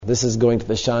This is going to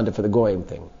the Shanda for the Goyim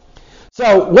thing.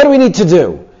 So what do we need to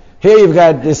do? Here you've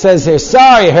got, it says here,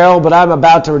 sorry Harold, but I'm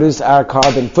about to reduce our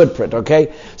carbon footprint,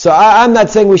 okay? So I'm not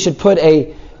saying we should put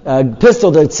a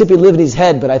pistol to Tzipi Livni's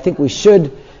head, but I think we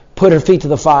should put her feet to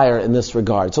the fire in this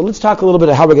regard. So let's talk a little bit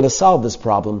of how we're going to solve this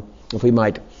problem, if we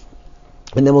might.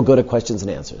 And then we'll go to questions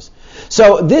and answers.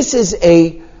 So this is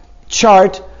a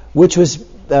chart which was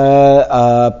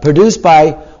produced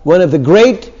by one of the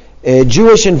great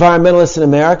Jewish environmentalists in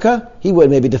America. He would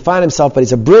maybe define himself, but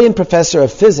he's a brilliant professor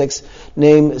of physics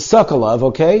named Sokolov,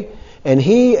 okay? And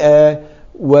he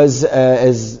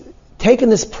has taken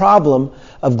this problem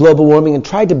of global warming and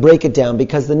tried to break it down,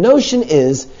 because the notion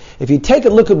is, if you take a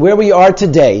look at where we are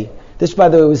today, this, by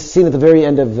the way, was seen at the very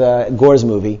end of Gore's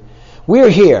movie, we're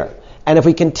here. And if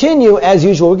we continue, as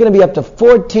usual, we're going to be up to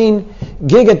 14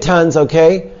 gigatons,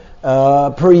 okay,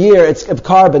 per year of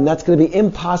carbon. That's going to be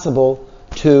impossible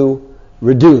to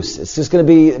reduce. It's just going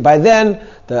to be, by then,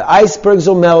 the icebergs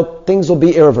will melt, things will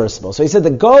be irreversible. So he said the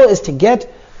goal is to get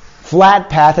flat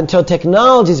path until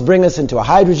technologies bring us into a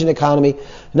hydrogen economy,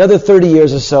 another 30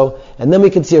 years or so, and then we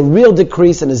can see a real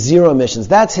decrease in a zero emissions.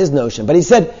 That's his notion. But he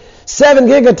said 7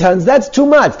 gigatons, that's too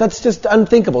much. That's just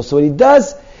unthinkable. So what he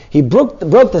does, he broke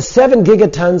the 7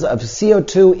 gigatons of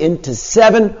CO2 into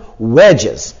 7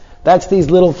 wedges. That's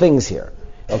these little things here.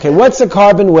 Okay, what's a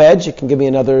carbon wedge? You can give me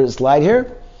another slide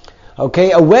here.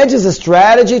 Okay, a wedge is a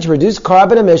strategy to reduce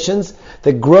carbon emissions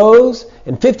that grows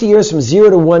in 50 years from 0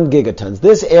 to 1 gigatons.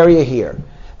 This area here.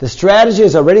 The strategy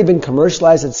has already been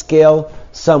commercialized at scale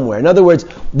somewhere. In other words,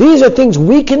 these are things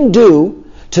we can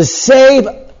do to save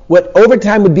what over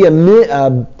time would be a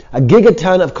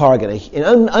gigaton of carbon,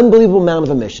 an unbelievable amount of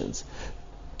emissions.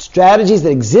 Strategies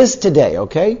that exist today,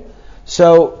 okay?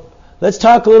 So let's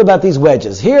talk a little about these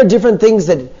wedges. Here are different things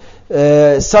that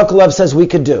Sokolov says we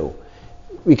could do.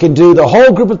 We can do the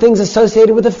whole group of things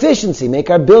associated with efficiency, make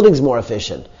our buildings more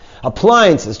efficient.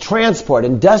 Appliances, transport,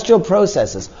 industrial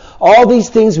processes. All these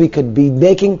things we could be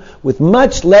making with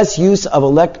much less use of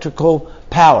electrical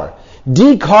power.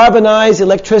 Decarbonize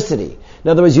electricity. In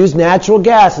other words, use natural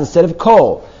gas instead of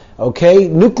coal. Okay,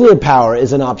 nuclear power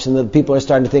is an option that people are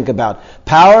starting to think about.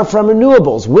 Power from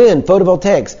renewables, wind,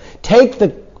 photovoltaics. Take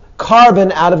the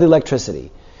carbon out of the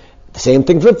electricity. The same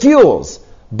thing for fuels.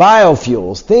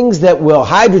 Biofuels, things that will,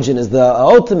 hydrogen is the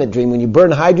ultimate dream. When you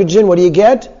burn hydrogen, what do you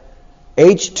get?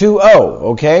 H2O,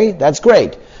 okay? That's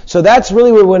great. So that's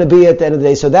really where we want to be at the end of the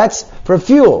day. So that's for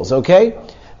fuels, okay?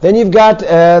 Then you've got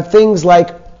things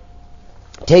like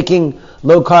taking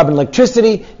low carbon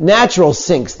electricity, natural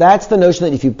sinks. That's the notion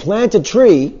that if you plant a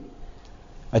tree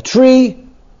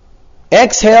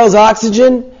exhales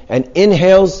oxygen and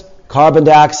inhales carbon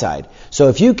dioxide. So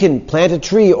if you can plant a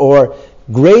tree or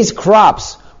graze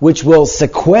crops which will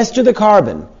sequester the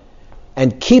carbon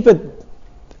and keep it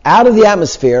out of the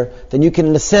atmosphere, then you can,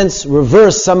 in a sense,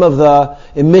 reverse some of the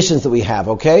emissions that we have,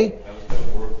 okay? How does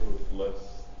that work with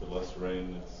less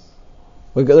rain?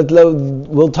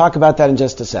 We'll talk about that in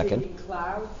just a second. Seeding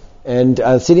clouds. And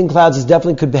seeding clouds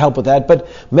definitely could help with that. But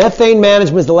methane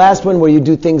management is the last one, where you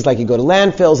do things like you go to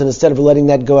landfills, and instead of letting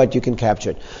that go out, you can capture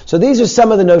it. So these are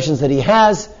some of the notions that he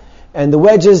has, and the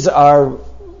wedges are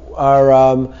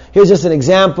here's just an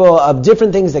example of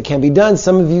different things that can be done.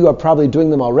 Some of you are probably doing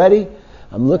them already.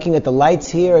 I'm looking at the lights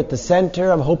here at the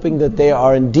center. I'm hoping that they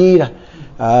are indeed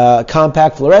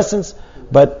compact fluorescents.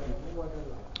 But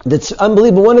that's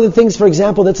unbelievable. One of the things, for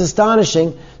example, that's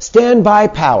astonishing, standby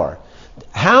power.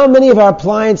 How many of our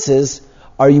appliances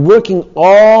are you working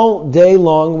all day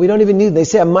long? We don't even need, they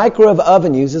say a microwave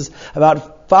oven uses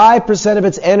about 5% of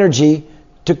its energy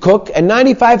to cook, and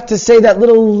 95% to say that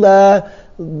little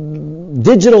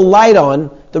digital light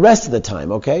on the rest of the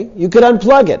time, okay? You could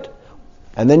unplug it.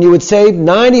 And then you would save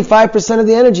 95% of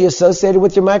the energy associated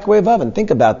with your microwave oven. Think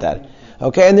about that.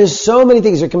 Okay, and there's so many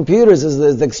things. Your computers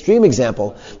is the extreme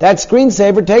example. That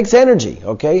screensaver takes energy,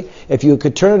 okay? If you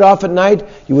could turn it off at night,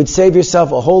 you would save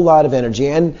yourself a whole lot of energy.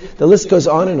 And the list goes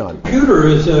on and on. Computer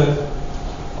is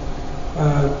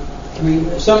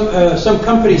some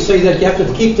companies say that you have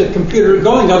to keep the computer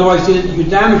going, otherwise you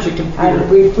damage the computer.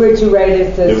 And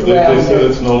refrigerators as well. They said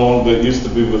it's no longer, it used to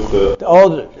be with the...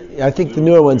 I think the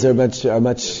newer ones are much.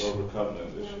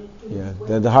 Yeah,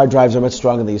 the hard drives are much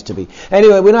stronger than they used to be.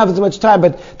 Anyway, we don't have as much time,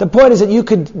 but the point is that you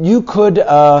could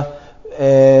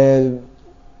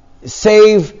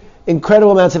save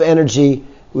incredible amounts of energy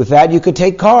with that. You could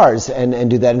take cars and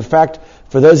do that. In fact,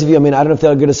 for those of you, I don't know if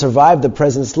they're going to survive the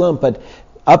present slump, but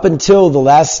up until the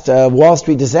last Wall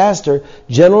Street disaster,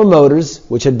 General Motors,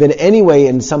 which had been anyway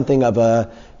in something of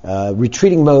a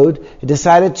retreating mode,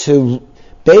 decided to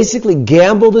basically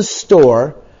gamble the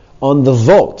store on the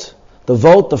volt. the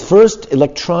Volt, the first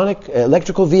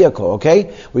electrical vehicle,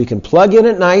 okay, where you can plug in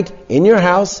at night in your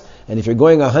house, and if you're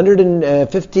going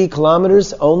 150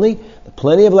 kilometers only,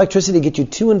 plenty of electricity to get you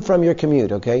to and from your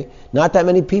commute, okay? Not that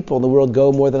many people in the world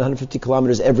go more than 150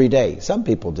 kilometers every day. Some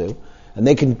people do, and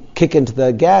they can kick into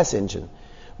the gas engine.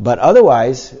 But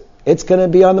otherwise, it's going to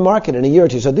be on the market in a year or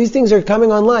two. So these things are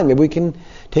coming online. Maybe we can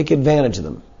take advantage of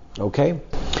them, okay?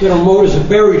 Motors have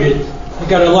buried it. They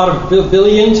got a lot of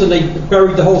billions, and they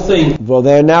buried the whole thing. Well,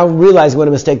 they're now realizing what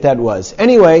a mistake that was.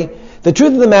 Anyway, the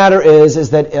truth of the matter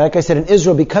is that, like I said, in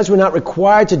Israel, because we're not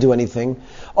required to do anything,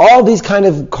 all these kind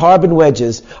of carbon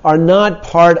wedges are not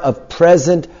part of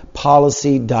present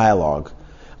policy dialogue.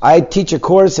 I teach a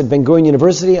course at Ben Gurion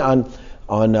University on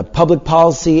public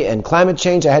policy and climate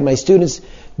change. I had my students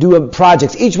do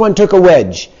projects. Each one took a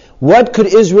wedge. What could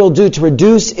Israel do to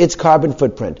reduce its carbon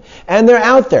footprint? And they're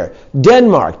out there.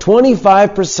 Denmark,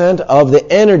 25% of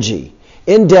the energy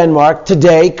in Denmark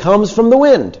today comes from the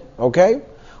wind. Okay?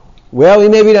 Well, we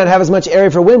maybe don't have as much area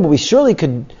for wind, but we surely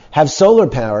could have solar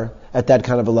power at that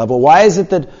kind of a level. Why is it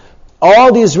that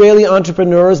all the Israeli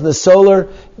entrepreneurs and the solar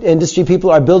industry people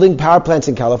are building power plants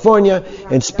in California,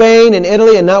 in Spain, in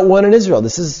Italy, and not one in Israel?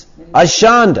 This is a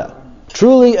shanda.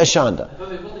 Truly a shanda.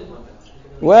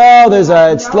 Well,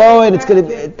 it's slow and it's going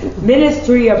to be...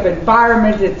 Ministry of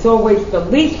Environment, it's always the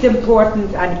least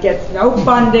important and gets no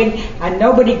funding and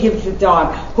nobody gives a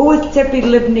darn. Who is Tzipi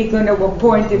Livni going to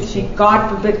appoint if she, God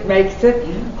forbid, makes it?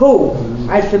 Who?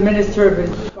 As the Minister of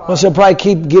Environment. Well, she'll probably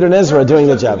keep Gideon Ezra doing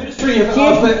the job. The Ministry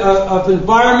of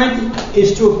Environment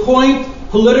is to appoint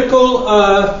political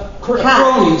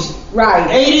cronies. Right.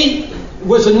 80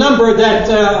 was a number that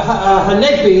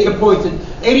Hanegbi appointed.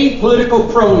 80 political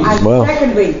cronies.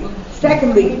 And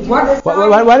secondly, what...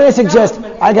 Why don't I suggest,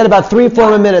 I got about 3-4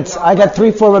 more minutes. I got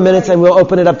 3-4 more minutes and we'll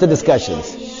open it up to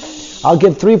discussions. I'll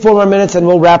give 3-4 more minutes and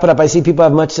we'll wrap it up. I see people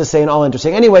have much to say and all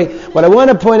interesting. Anyway, what I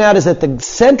want to point out is that the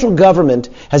central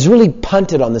government has really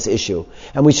punted on this issue.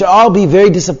 And we should all be very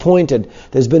disappointed.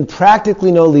 There's been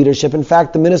practically no leadership. In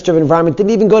fact, the Minister of Environment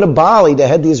didn't even go to Bali to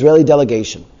head the Israeli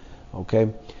delegation. Okay?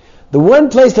 The one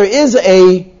place there is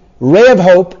a ray of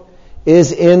hope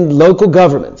is in local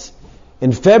governments.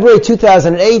 In February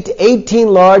 2008, 18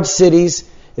 large cities,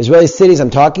 Israeli cities,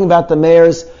 I'm talking about the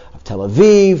mayors of Tel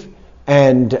Aviv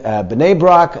and Bnei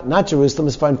Brak, not Jerusalem,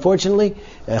 unfortunately,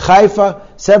 Haifa,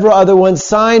 several other ones,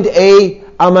 signed a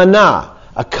amanah,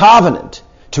 a covenant,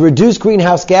 to reduce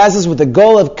greenhouse gases with the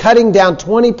goal of cutting down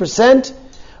 20%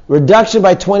 reduction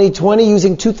by 2020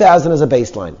 using 2000 as a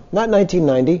baseline. Not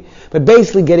 1990, but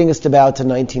basically getting us about to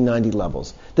 1990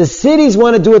 levels. The cities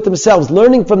want to do it themselves,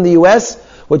 learning from the U.S.,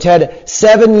 which had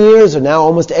 7 years, or now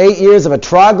almost 8 years, of a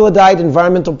troglodyte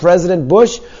environmental president,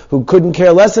 Bush, who couldn't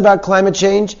care less about climate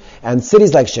change, and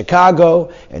cities like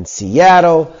Chicago and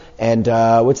Seattle, and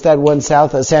what's that one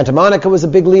south? Santa Monica was a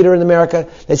big leader in America.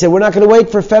 They said, we're not going to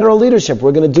wait for federal leadership.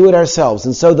 We're going to do it ourselves.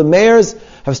 And so the mayors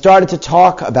have started to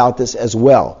talk about this as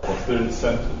well. What's their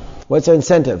incentive? What's their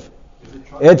incentive?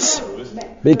 It's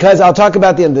because I'll talk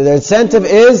about the end. The incentive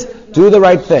is do the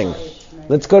right thing.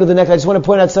 Let's go to the next. I just want to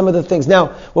point out some of the things. Now,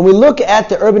 when we look at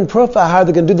the urban profile, how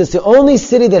they're going to do this, the only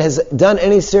city that has done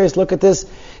any serious look at this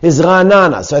is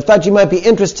Ra'anana. So I thought you might be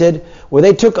interested, where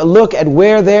they took a look at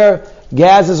where their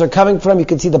gases are coming from. You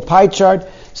can see the pie chart.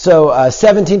 So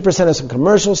 17% is some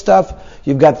commercial stuff.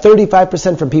 You've got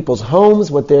 35% from people's homes,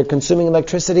 what they're consuming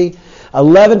electricity.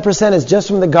 11% is just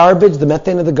from the garbage, the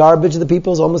methane of the garbage of the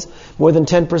people is almost more than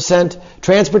 10%.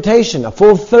 Transportation, a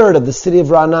full third of the city of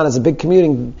Ra'anana is a big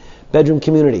bedroom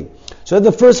community. So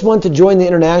they're the first one to join the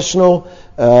International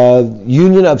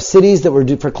Union of Cities that were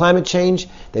due for climate change.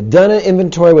 They've done an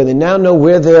inventory where they now know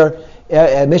where their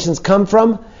emissions come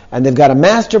from, and they've got a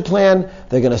master plan.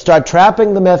 They're going to start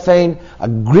trapping the methane, a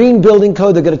green building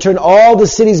code. They're going to turn all the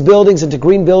city's buildings into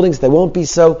green buildings. They won't be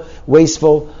so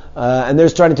wasteful, and they're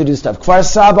starting to do stuff. Kfar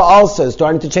Saba also is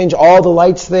starting to change all the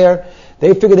lights there.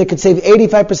 They figure they could save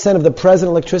 85% of the present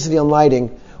electricity on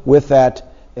lighting with that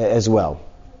as well.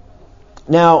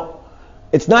 Now,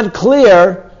 it's not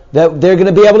clear that they're going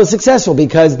to be able to be successful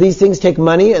because these things take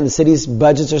money and the city's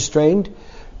budgets are strained.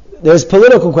 There's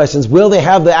political questions. Will they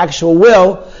have the actual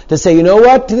will to say, you know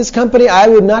what, to this company, I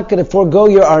would not going to forego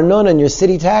your arnon and your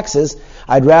city taxes.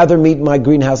 I'd rather meet my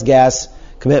greenhouse gas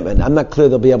commitment. I'm not clear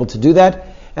they'll be able to do that.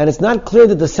 And it's not clear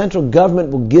that the central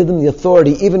government will give them the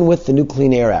authority, even with the new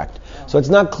Clean Air Act. So it's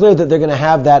not clear that they're going to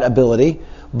have that ability.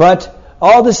 But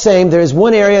all the same, there is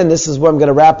one area, and this is where I'm going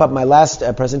to wrap up my last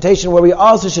presentation, where we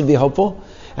also should be hopeful.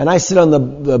 And I sit on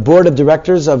the board of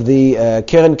directors of the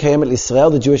Keren Kayemet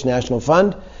L'Israel, the Jewish National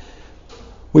Fund.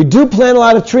 We do plant a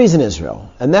lot of trees in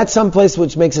Israel, and that's someplace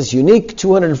which makes us unique,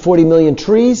 240 million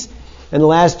trees in the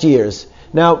last years.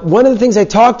 Now, one of the things I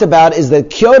talked about is that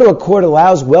Kyoto Accord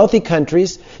allows wealthy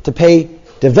countries to pay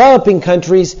developing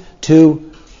countries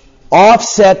to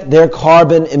offset their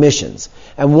carbon emissions.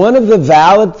 And one of the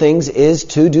valid things is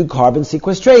to do carbon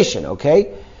sequestration,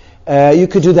 okay? You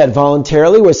could do that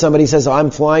voluntarily, where somebody says,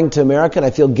 I'm flying to America and I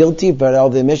feel guilty about all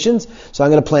the emissions, so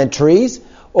I'm going to plant trees.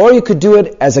 Or you could do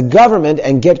it as a government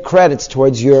and get credits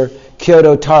towards your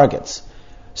Kyoto targets.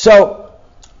 So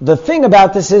the thing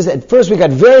about this is, at first we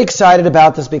got very excited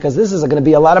about this because this is going to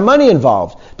be a lot of money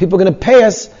involved. People are going to pay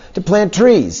us to plant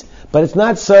trees. But it's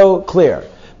not so clear.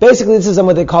 Basically, this is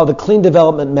what they call the clean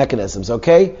development mechanisms,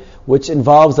 okay? Which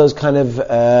involves those kind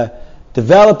of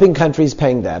developing countries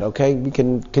paying that, okay? We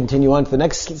can continue on to the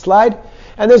next slide.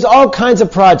 And there's all kinds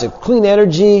of projects. Clean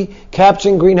energy,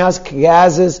 capturing greenhouse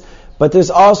gases, but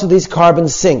there's also these carbon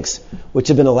sinks, which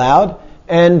have been allowed.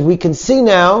 And we can see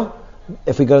now,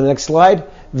 if we go to the next slide,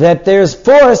 that there's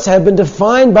forests have been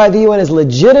defined by the UN as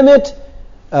legitimate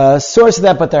source of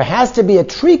that, but there has to be a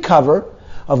tree cover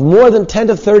of more than 10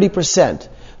 to 30%.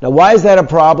 Now, why is that a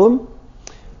problem?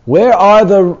 Where are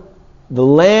the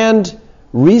land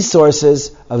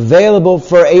resources available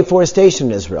for afforestation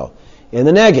in Israel? In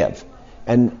the Negev.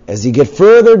 And as you get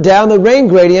further down the rain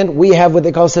gradient, we have what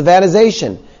they call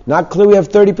savannization. Not clear we have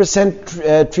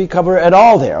 30% tree cover at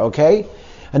all there, okay?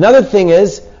 Another thing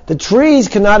is, the trees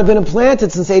cannot have been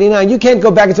planted since 89. You can't go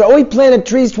back and say, we planted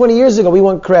trees 20 years ago, we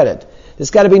want credit.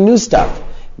 There's got to be new stuff.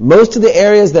 Most of the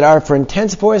areas that are for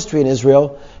intense forestry in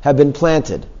Israel have been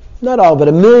planted. Not all, but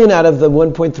 1 million out of the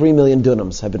 1.3 million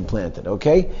dunams have been planted,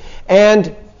 okay?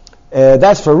 And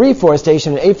that's for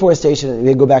reforestation. And afforestation,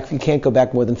 you can't go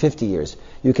back more than 50 years.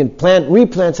 You can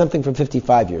replant something from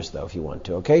 55 years, though, if you want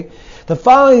to, okay? The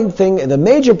following thing, the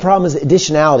major problem is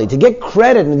additionality. To get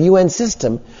credit in the UN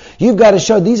system, you've got to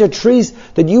show these are trees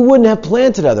that you wouldn't have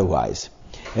planted otherwise.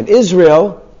 And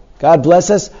Israel, God bless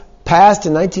us, passed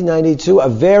in 1992 a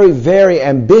very, very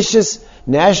ambitious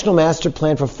national master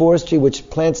plan for forestry which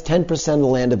plants 10% of the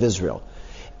land of Israel.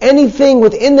 Anything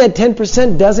within that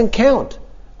 10% doesn't count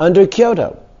under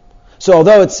Kyoto. So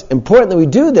although it's important that we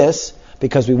do this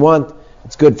because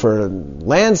it's good for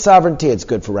land sovereignty, it's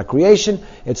good for recreation,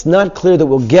 it's not clear that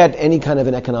we'll get any kind of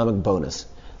an economic bonus.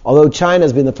 Although China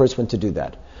has been the first one to do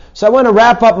that. So I want to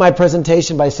wrap up my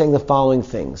presentation by saying the following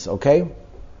things, okay?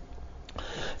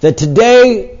 That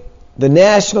today, the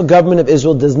national government of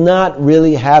Israel does not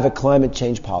really have a climate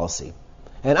change policy.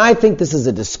 And I think this is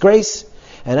a disgrace,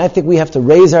 and I think we have to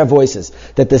raise our voices.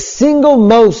 That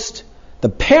the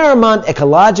paramount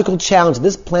ecological challenge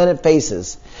this planet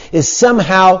faces is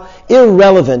somehow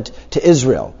irrelevant to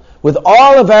Israel. With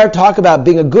all of our talk about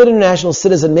being a good international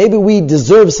citizen, maybe we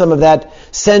deserve some of that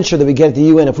censure that we get at the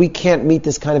UN if we can't meet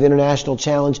this kind of international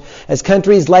challenge, as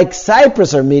countries like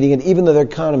Cyprus are meeting it, even though their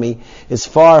economy is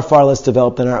far, far less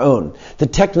developed than our own. The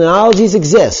technologies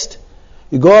exist.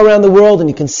 You go around the world and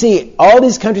you can see all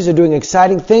these countries are doing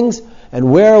exciting things,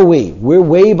 and where are we? We're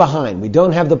way behind. We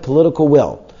don't have the political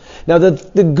will. Now,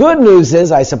 the good news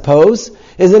is, I suppose,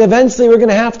 is that eventually we're going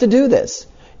to have to do this.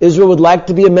 Israel would like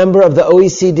to be a member of the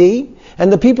OECD,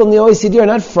 and the people in the OECD are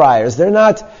not friars. They're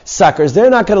not suckers. They're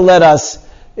not going to let us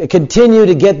continue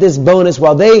to get this bonus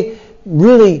while they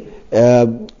really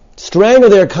strangle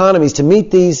their economies to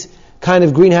meet these kind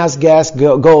of greenhouse gas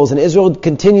goals. And Israel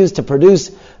continues to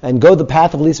produce and go the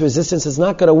path of least resistance. It's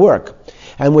not going to work.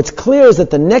 And what's clear is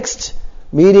that the next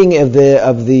meeting of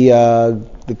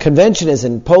the convention is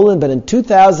in Poland, but in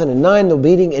 2009 the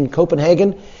meeting in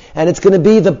Copenhagen, and it's going to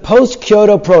be the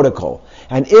post-Kyoto Protocol.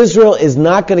 And Israel is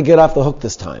not going to get off the hook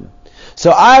this time.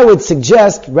 So I would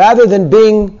suggest, rather than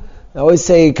I always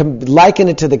say, liken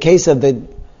it to the case of the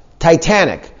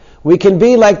Titanic. We can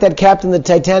be like that captain of the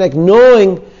Titanic,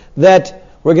 knowing that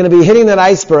we're going to be hitting that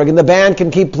iceberg, and the band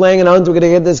can keep playing, and we're going to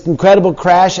get this incredible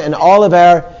crash, and all of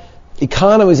our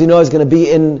economies, is going to be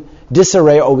in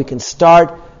disarray, or we can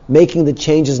start making the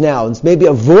changes now and maybe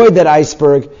avoid that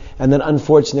iceberg and that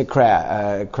unfortunate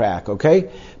crack, okay?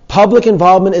 Public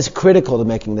involvement is critical to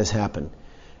making this happen.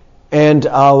 And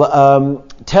I'll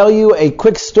tell you a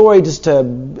quick story.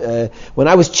 When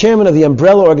I was chairman of the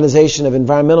umbrella organization of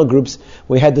environmental groups,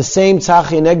 we had the same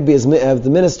Tzachi Negbi as the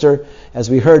minister, as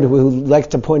we heard, who likes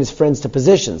to appoint his friends to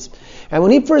positions. And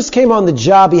when he first came on the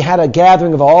job, he had a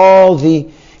gathering of all the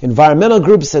environmental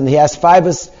groups, and he asked 5 of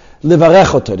us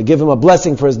livarechoto, to give him a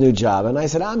blessing for his new job. And I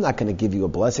said, I'm not going to give you a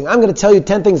blessing. I'm going to tell you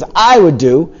 10 things I would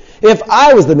do if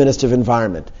I was the Minister of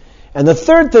Environment. And the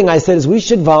third thing I said is we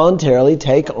should voluntarily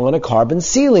take on a carbon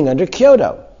ceiling under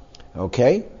Kyoto.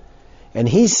 Okay? And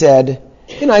he said,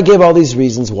 I gave all these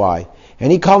reasons why.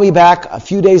 And he called me back a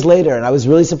few days later, and I was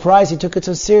really surprised he took it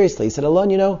so seriously. He said,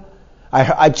 Alon,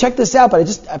 I checked this out, but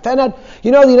I found out, the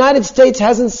United States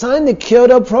hasn't signed the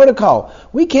Kyoto Protocol.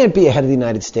 We can't be ahead of the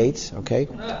United States, okay?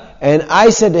 And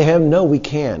I said to him, no, we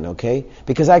can, okay?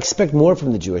 Because I expect more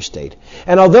from the Jewish state.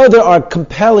 And although there are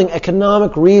compelling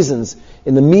economic reasons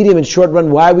in the medium and short run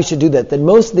why we should do that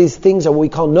most of these things are what we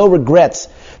call no regrets,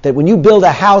 that when you build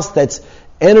a house that's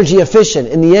energy efficient,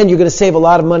 in the end you're going to save a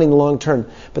lot of money in the long term.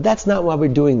 But that's not why we're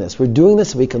doing this. We're doing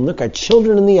this so we can look our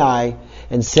children in the eye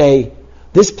and say,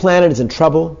 this planet is in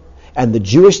trouble, and the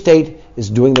Jewish state is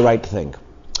doing the right thing.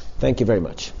 Thank you very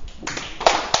much.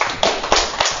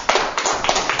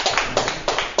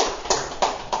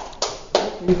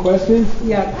 Any questions?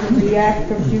 Yeah, can we ask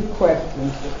a few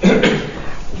questions?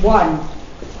 One,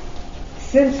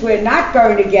 since we're not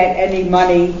going to get any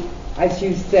money, as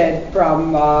you said,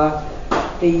 from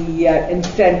the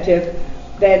incentive,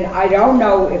 then I don't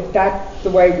know if that's the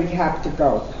way we have to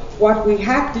go. What we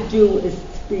have to do is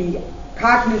be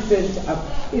cognizant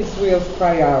of Israel's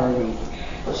priorities.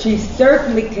 She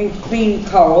certainly can clean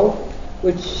coal,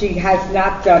 which she has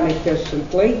not done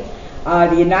efficiently.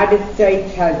 The United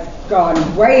States has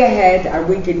gone way ahead, and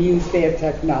we can use their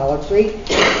technology.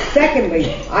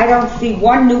 Secondly, I don't see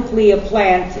one nuclear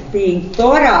plant being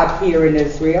thought of here in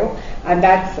Israel, and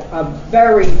that's a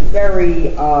very,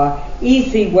 very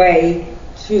easy way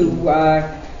to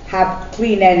have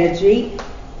clean energy.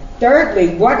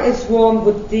 Thirdly, what is wrong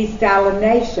with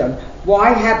desalination?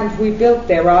 Why haven't we built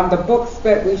there on the books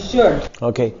that we should?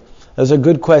 Okay, those are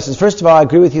good questions. First of all, I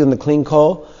agree with you on the clean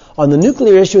coal. On the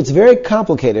nuclear issue, it's very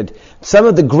complicated. Some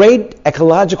of the great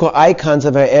ecological icons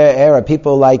of our era,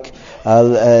 people like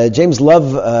James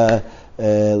Love,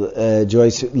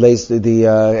 Joyce Lace, the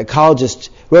ecologist,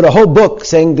 wrote a whole book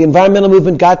saying the environmental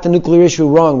movement got the nuclear issue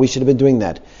wrong. We should have been doing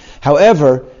that.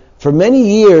 However, for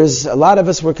many years, a lot of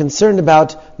us were concerned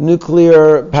about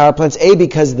nuclear power plants,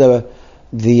 because the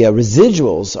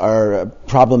residuals are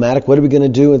problematic. What are we going to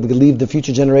do? Are we going to leave the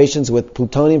future generations with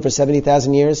plutonium for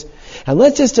 70,000 years? And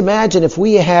let's just imagine if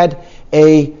we had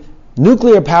a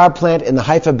nuclear power plant in the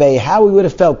Haifa Bay, how we would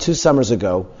have felt 2 summers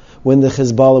ago when the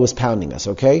Hezbollah was pounding us,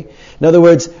 okay? In other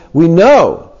words, we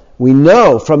know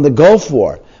from the Gulf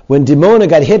War, when Dimona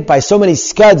got hit by so many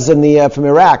Scuds from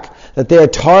Iraq, that they are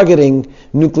targeting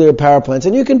nuclear power plants.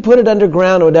 And you can put it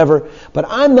underground or whatever, but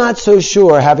I'm not so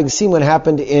sure, having seen what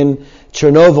happened in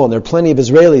Chernobyl, and there are plenty of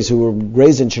Israelis who were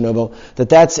raised in Chernobyl, that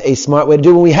that's a smart way to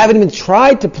do it when we haven't even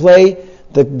tried to play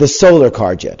the solar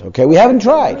card yet, okay? We haven't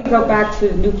tried. Go back to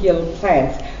the nuclear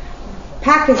plants.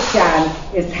 Pakistan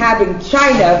is having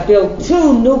China build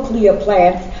 2 nuclear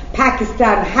plants.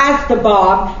 Pakistan has the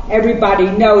bomb. Everybody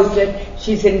knows it.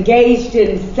 She's engaged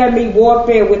in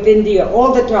semi-warfare with India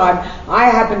all the time. I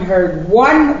haven't heard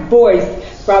one voice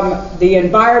from the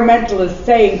environmentalists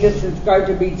saying this is going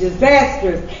to be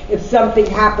disastrous if something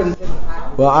happens.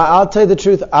 Well, I'll tell you the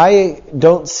truth. I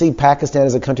don't see Pakistan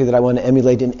as a country that I want to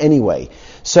emulate in any way.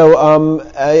 So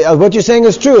what you're saying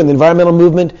is true, and the environmental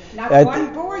movement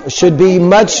should be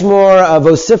much more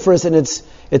vociferous in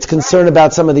its concern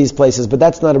about some of these places, but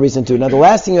that's not a reason to. Now, the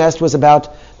last thing you asked was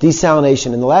about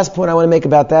desalination, and the last point I want to make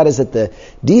about that is that the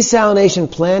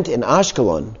desalination plant in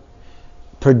Ashkelon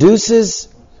takes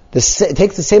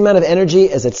the same amount of energy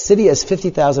as a city as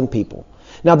 50,000 people.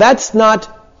 Now, that's not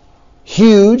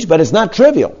huge, but it's not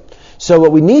trivial. So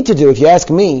what we need to do, if you ask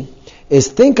me, is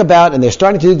think about, and they're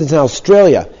starting to do this in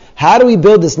Australia, how do we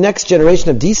build this next generation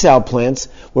of desal plants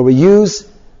where we use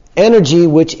energy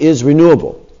which is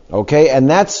renewable? Okay, and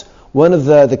that's one of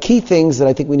the key things that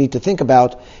I think we need to think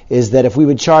about, is that if we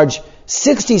would charge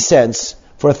 60 cents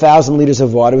for 1,000 liters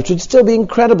of water, which would still be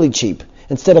incredibly cheap,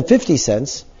 instead of 50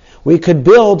 cents, we could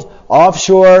build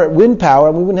offshore wind power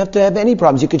and we wouldn't have to have any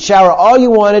problems. You could shower all you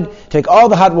wanted, take all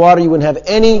the hot water, you wouldn't have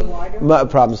any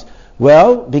problems.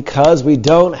 Well, because we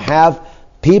don't have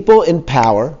people in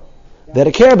power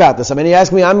that care about this. I mean, you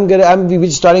ask me, I'm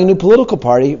starting a new political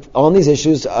party on these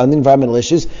issues, on the environmental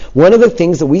issues. One of the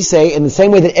things that we say, in the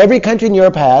same way that every country in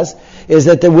Europe has, is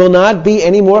that there will not be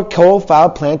any more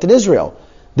coal-fired plant in Israel.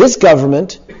 This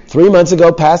government, 3 months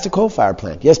ago, passed a coal-fired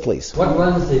plant. Yes, please. What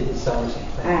runs the desalination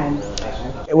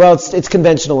plant? Well, it's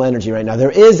conventional energy right now. There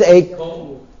is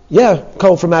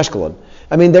coal from Ashkelon.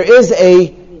 I mean, there is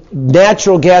a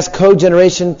natural gas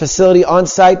cogeneration facility on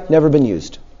site, never been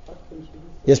used.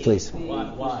 Yes, please.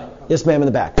 Why? Yes, ma'am, in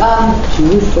the back.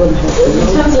 Jerusalem has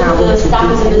In terms of the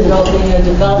status of Israel being a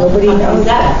developed country, is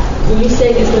that, when you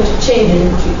say it's going to change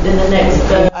in the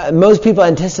next... most people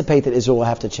anticipate that Israel will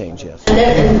have to change, yes.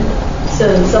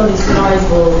 So some of these scenarios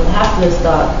will have to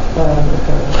start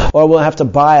occurring. Or we'll have to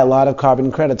buy a lot of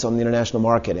carbon credits on the international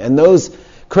market. And those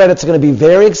credits are going to be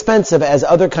very expensive as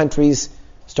other countries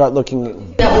start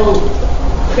looking. That will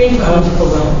create political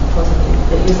will, possibly,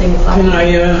 that you think is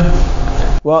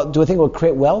likely. Well, do I think it will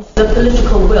create wealth? The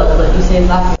political will that you say is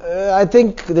likely. I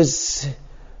think there's...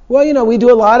 Well, we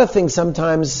do a lot of things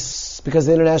sometimes because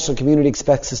the international community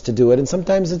expects us to do it, and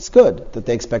sometimes it's good that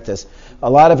they expect us. A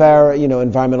lot of our,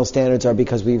 environmental standards are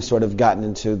because we've sort of gotten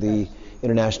into the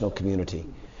international community.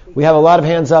 We have a lot of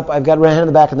hands up. I've got a hand in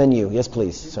the back, and then you. Yes,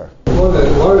 please, sir. One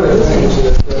of the things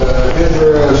that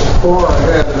Israel is far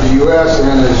ahead of the U.S.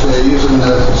 and is using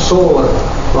the solar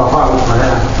for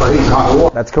heating hot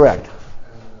water. That's correct.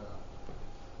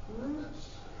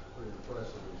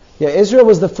 Yeah, Israel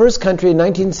was the first country in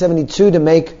 1972 to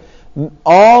make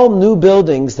all new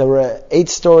buildings that were 8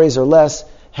 stories or less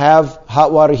have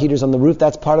hot water heaters on the roof.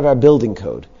 That's part of our building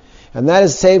code. And that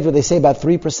has saved, what they say, about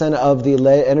 3% of the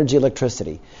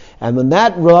electricity. And when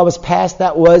that law was passed,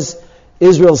 that was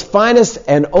Israel's finest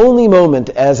and only moment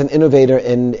as an innovator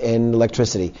in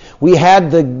electricity. We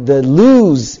had the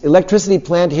Luz electricity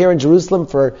plant here in Jerusalem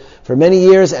for many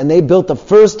years, and they built the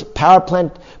first power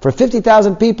plant for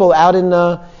 50,000 people out in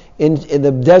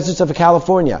the deserts of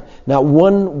California. Not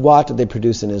 1 watt did they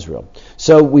produce in Israel.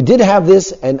 So we did have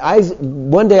this, and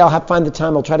one day I'll find the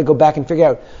time, I'll try to go back and figure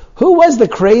out who was the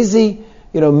crazy,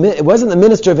 it wasn't the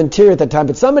Minister of Interior at that time,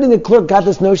 but somebody in the clerk got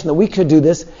this notion that we could do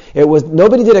this.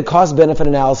 Nobody did a cost-benefit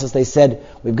analysis. They said,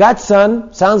 we've got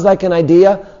sun, sounds like an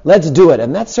idea, let's do it.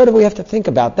 And that's sort of what we have to think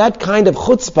about. That kind of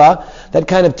chutzpah, that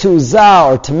kind of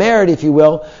tuzah or temerity, if you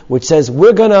will, which says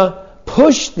we're going to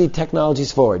push the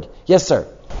technologies forward. Yes, sir.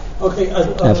 Okay,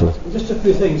 just a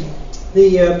few things.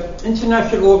 The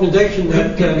international organization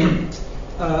that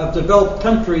developed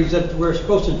countries that we're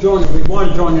supposed to join, if we want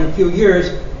to join in a few years,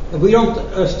 if we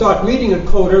don't start meeting a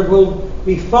quota, we'll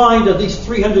be fined at least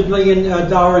 $300 million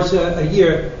a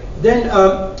year. Then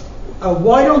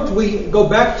why don't we go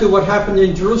back to what happened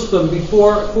in Jerusalem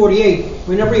before 48,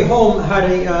 when every home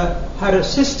had a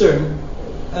cistern?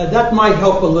 That might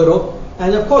help a little.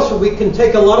 And of course, we can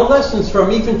take a lot of lessons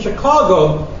from even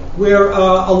Chicago, where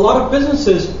a lot of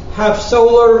businesses have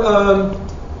solar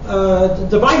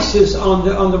devices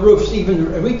on the roofs,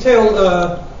 even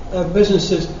retail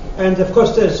businesses. And of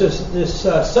course, there's this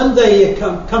Sunday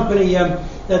company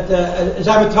that is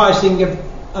advertising,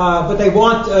 but they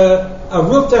want a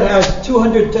roof that has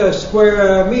 200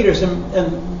 square meters,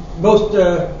 and most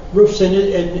roofs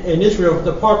in Israel,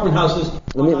 the apartment houses.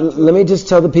 Let me just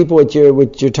tell the people what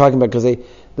you're talking about, because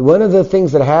one of the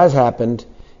things that has happened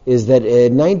is that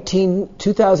in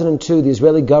 2002, the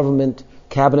Israeli government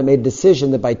cabinet made a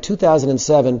decision that by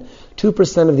 2007,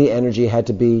 2% of the energy had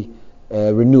to be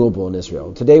renewable in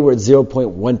Israel. Today we're at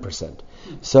 0.1%.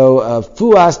 So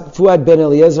Fuad Ben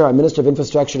Eliezer, our Minister of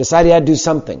Infrastructure, decided he had to do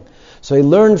something. So he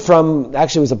learned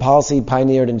actually it was a policy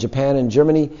pioneered in Japan and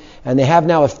Germany, and they have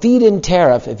now a feed-in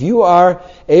tariff. If you are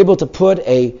able to put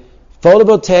a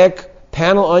photovoltaic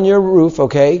panel on your roof,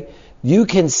 okay, you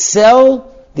can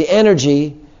sell the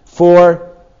energy for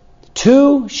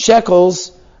 2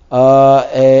 shekels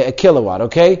a kilowatt,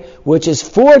 okay, which is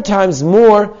 4 times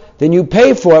more than you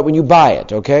pay for it when you buy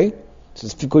it, okay,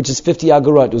 which is 50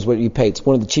 agorot is what you pay. It's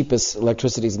one of the cheapest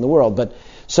electricities in the world. But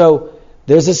so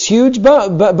there's this huge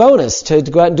bonus to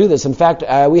go out and do this. In fact,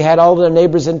 we had all the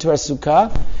neighbors into our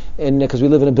sukkah, because we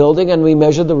live in a building, and we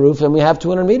measured the roof, and we have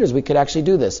 200 meters. We could actually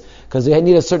do this, because we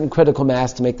need a certain critical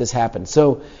mass to make this happen.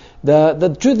 So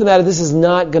the truth of the matter, this is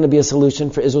not going to be a solution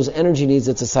for Israel's energy needs.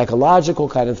 It's a psychological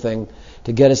kind of thing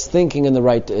to get us thinking in the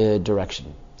right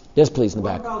direction. Yes, please, in the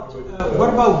back. What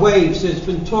about waves? There's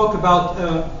been talk about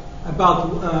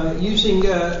using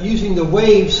the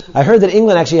waves. I heard that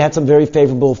England actually had some very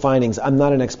favorable findings. I'm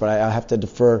not an expert. I have to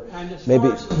defer. And as maybe.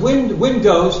 far as wind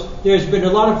goes, there's been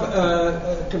a lot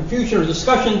of confusion or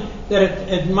discussion that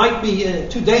it might be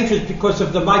too dangerous because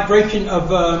of the migration of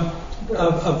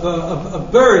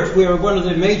birds. We are one of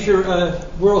the major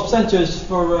world centers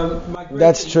for migration.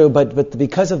 That's true, but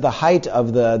because of the height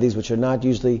of these, which are not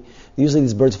usually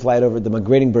these birds fly over, the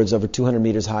migrating birds over 200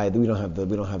 meters high. We don't have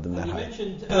them that high. You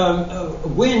mentioned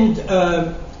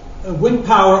wind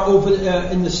power over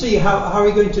in the sea. How are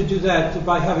you going to do that?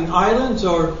 By having islands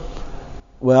or?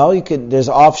 Well, there's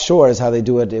offshore is how they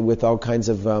do it with all kinds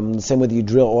of, same way you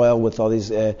drill oil with all these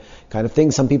kind of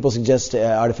things. Some people suggest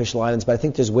artificial islands, but I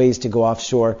think there's ways to go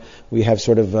offshore. We have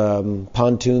sort of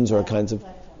pontoons or kinds of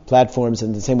platforms,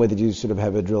 in the same way that you sort of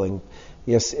have a drilling.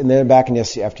 Yes, in the back, and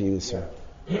yes, after you, sir.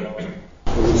 It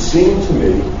would seem to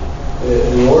me,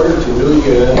 in order to really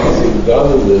get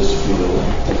this field,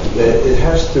 that it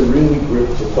has to really grip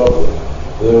the public.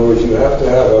 In other words, you have to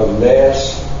have a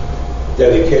mass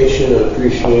dedication and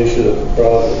appreciation of the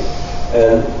problem.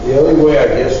 And the only way I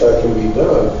guess that can be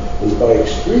done is by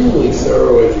extremely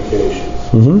thorough education.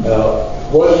 Now,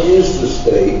 what is the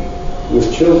state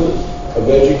with children of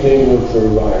educating them for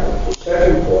environment? The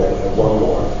second point, I have one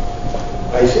more.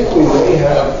 I think we may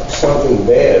have something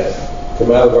bad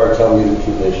come out of our Talmudic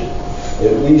tradition.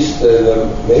 At least the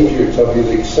major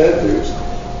Talmudic centers,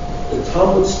 the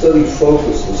Talmud study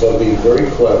focuses on being very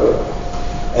clever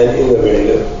and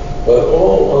innovative, but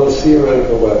all on a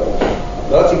theoretical level.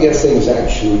 Not to get things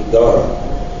actually done,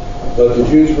 but the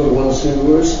Jews were the ones who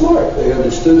were smart. They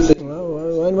understood things.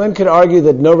 Well, one could argue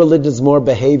that no religion is more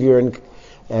behavior and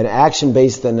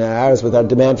action-based than ours with our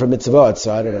demand for mitzvot,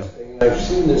 so I don't know. I've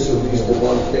seen this at least in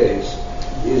one case,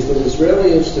 is that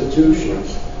Israeli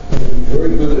institutions are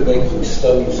very good at making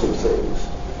studies of things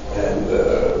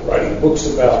and writing books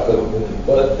about them,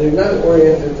 but they're not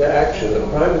oriented to action. A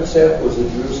prime example is the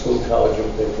Jerusalem College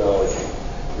of Technology.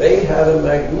 They had a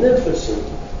magnificent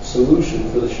solution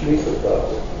for the Shemitah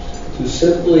problem, to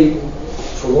simply,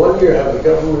 for 1 year, have the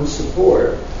government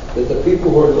support that the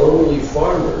people who are normally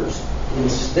farmers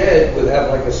instead would have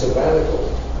like a sabbatical,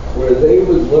 where they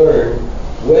would learn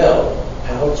well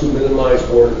how to minimize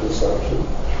water consumption,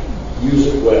 use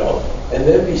it well, and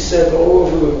then be sent all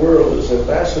over the world as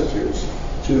ambassadors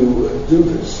to do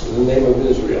this in the name of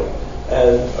Israel.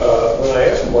 And when I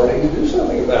asked them, why don't you do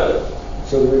something about it?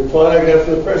 So the reply I got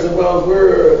from the president, well,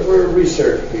 we're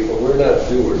research people, we're not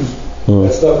doers.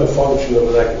 That's not the function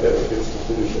of an academic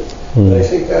institution. And I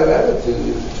think that attitude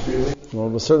is extremely... Well,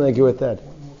 we'll certainly agree with that.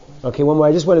 Okay, one more.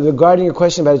 I just wanted, regarding your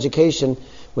question about education,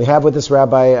 we have with us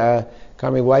Rabbi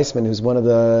Carmi Weissman, who's one of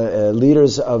the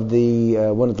leaders of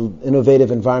one of the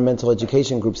innovative environmental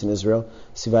education groups in Israel,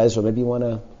 Siva Israel. Maybe you want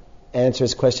to answer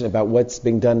his question about what's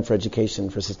being done for education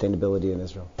for sustainability in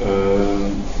Israel.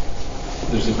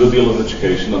 There's a good deal of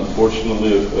education.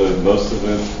 Unfortunately, most of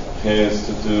it has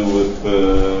to do with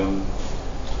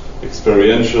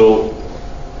experiential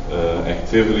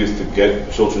activities to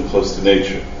get children close to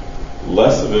nature.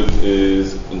 Less of it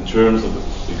is in terms of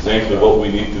exactly what we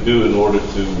need to do in order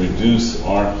to reduce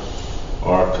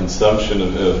our consumption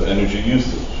of energy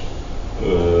usage.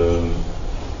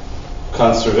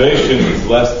 Conservation is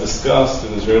less discussed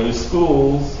in Israeli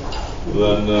schools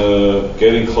than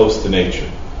getting close to nature.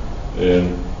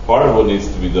 And part of what needs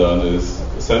to be done is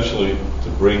essentially to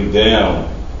bring down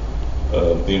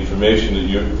the information that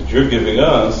you're giving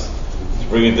us, to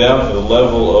bring it down to the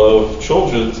level of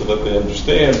children so that they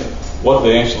understand what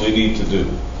they actually need to do.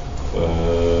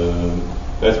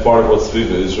 That's part of what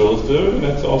Sviva Israel is doing, and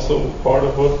that's also part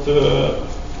of what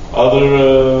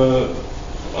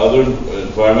other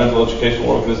environmental educational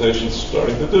organizations are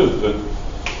starting to do.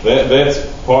 But that's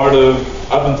part of,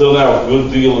 up until now, a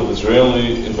good deal of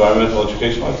Israeli environmental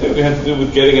educational activity had to do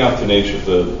with getting out to nature,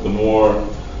 the more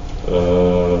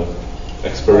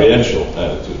experiential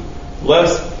attitude.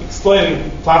 Less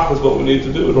explaining, talk is what we need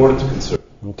to do in order to conserve.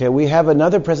 Okay, we have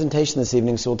another presentation this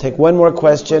evening, so we'll take one more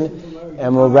question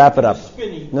and we'll wrap it up.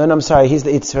 No, I'm sorry,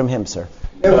 it's from him, sir.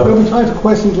 We'll be time for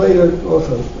questions later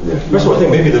also. First of all, I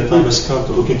think maybe the time has come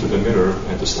to look into the mirror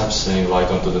and to stop saying light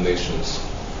unto the nations.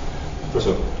 First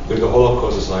of all, during the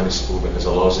Holocaust, the Zionist movement has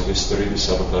a lousy history with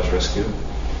sabotage rescue.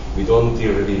 We don't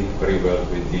deal really very well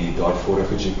with the Darfur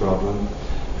refugee problem.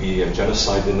 We have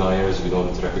genocide deniers. We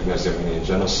don't recognize the Armenian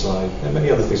genocide, and many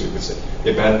other things we could say.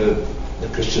 We abandoned the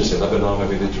Christians in Lebanon,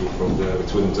 maybe they drew from we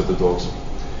threw them to the dogs.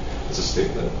 It's a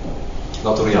statement,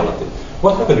 not a reality.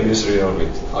 What happened in Israel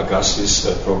with Agassi's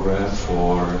program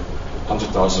for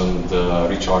 100,000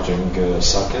 recharging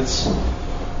sockets?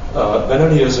 Ben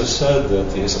Eliezer said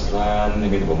that he has a plan, he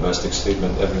made a bombastic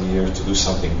statement every year to do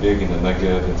something big in the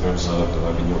Negev in terms of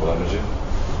renewable energy.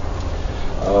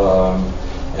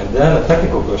 And then a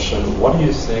technical question, what do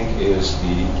you think is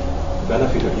the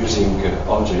benefit of using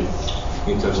algae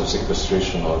in terms of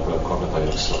sequestration of carbon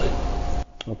dioxide?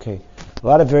 Okay. A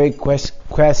lot of very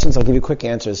questions. I'll give you quick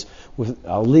answers.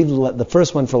 I'll leave the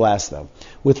first one for last, though.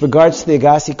 With regards to the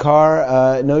Agassi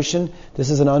car notion, this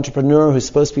is an entrepreneur who's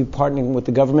supposed to be partnering with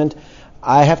the government.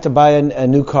 I have to buy a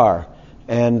new car.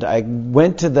 And I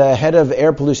went to the head of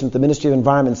air pollution at the Ministry of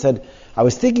Environment and said, I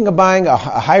was thinking of buying a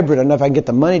hybrid. I don't know if I can get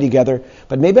the money together,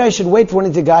 but maybe I should wait for one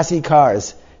of the Agassi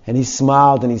cars. And he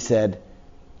smiled and he said,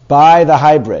 buy the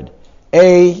hybrid.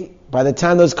 By the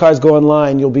time those cars go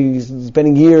online, you'll be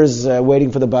spending years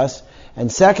waiting for the bus.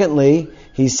 And secondly,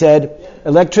 he said,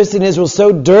 electricity in Israel is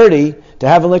so dirty, to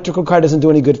have an electrical car doesn't do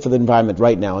any good for the environment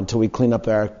right now until we clean up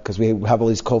because we have all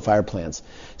these coal-fired plants.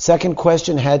 Second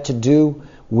question had to do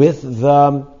with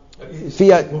the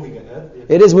fiat.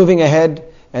 It is moving ahead,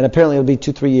 and apparently it'll be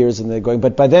 2-3 years and they're going.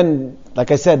 But by then,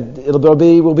 like I said,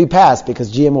 will be passed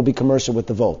because GM will be commercial with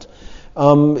the Volt.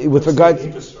 With regard,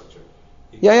 infrastructure.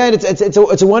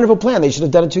 It's a wonderful plan. They should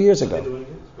have done it 2 years ago.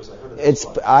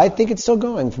 I think it's still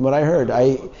going, from what I heard.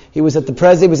 He was at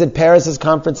he was at Paris's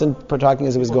conference and talking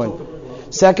as it was going.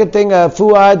 Second thing,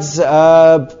 Fuad's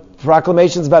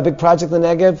proclamations about big project in the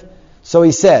Negev. So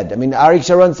he said. I mean, Arik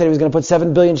Sharon said he was going to put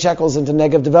 7 billion shekels into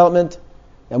Negev development,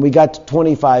 and we got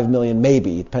 25 million,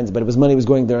 maybe. It depends, but it was money was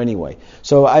going there anyway.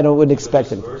 So I wouldn't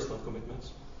expect it.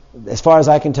 As far as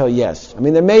I can tell, yes. I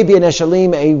mean, there may be in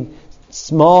Eshalim a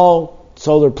small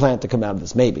solar plant to come out of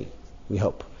this. Maybe. We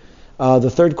hope.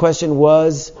 The third question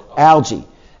was algae.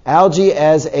 Algae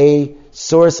as a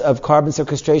source of carbon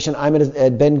sequestration. I'm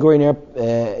at Ben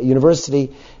Gurion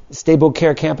University. Stable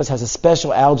Care campus has a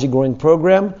special algae growing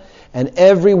program. And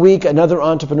every week another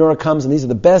entrepreneur comes, and these are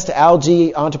the best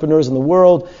algae entrepreneurs in the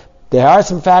world. There are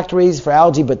some factories for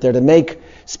algae, but they're to make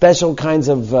special kinds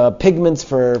of pigments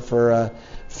for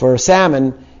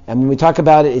salmon. And when we talk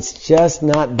about it, it's just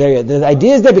not there yet. The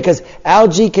idea is there because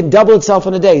algae can double itself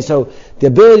in a day. So the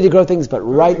ability to grow things, but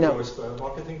right now,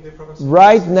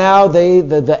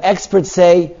 the experts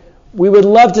say, we would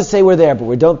love to say we're there, but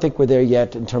we don't think we're there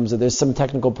yet in terms of there's some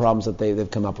technical problems that they've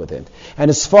come up with it. And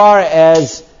as far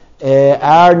as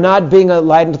our not being a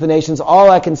light unto the nations, all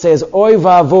I can say is, oy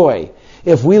vavoy,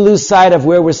 if we lose sight of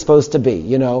where we're supposed to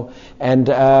be, And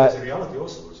there's a reality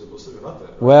also.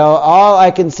 Well, all I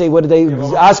can say,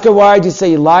 Oscar Wilde, you say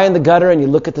you lie in the gutter and you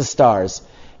look at the stars.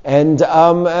 And, between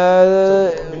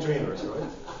us, right?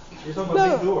 You're talking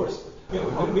about big doors. We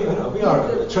are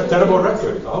a terrible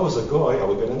record. I was a guy, I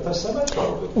would have been anti-Semite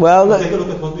probably. Well, take a look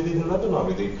at what we did in Lebanon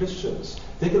with the Christians.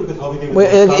 Take a look at how we did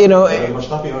with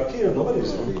Mashtapi Arkir.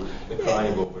 Nobody's really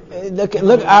crying over it.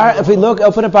 If we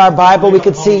open up our Bible, we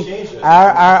could see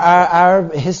our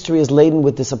history is laden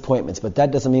with disappointments, but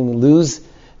that doesn't mean we lose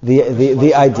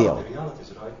the ideal.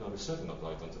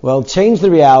 Well, change the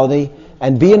reality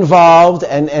and be involved,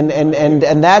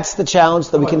 and that's the challenge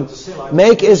that we can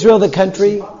make Israel the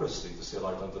country.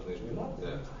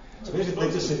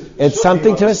 It's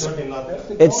something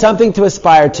to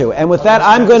aspire to. And with that,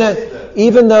 I'm going to,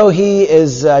 even though he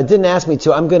didn't ask me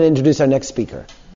to, I'm going to introduce our next speaker.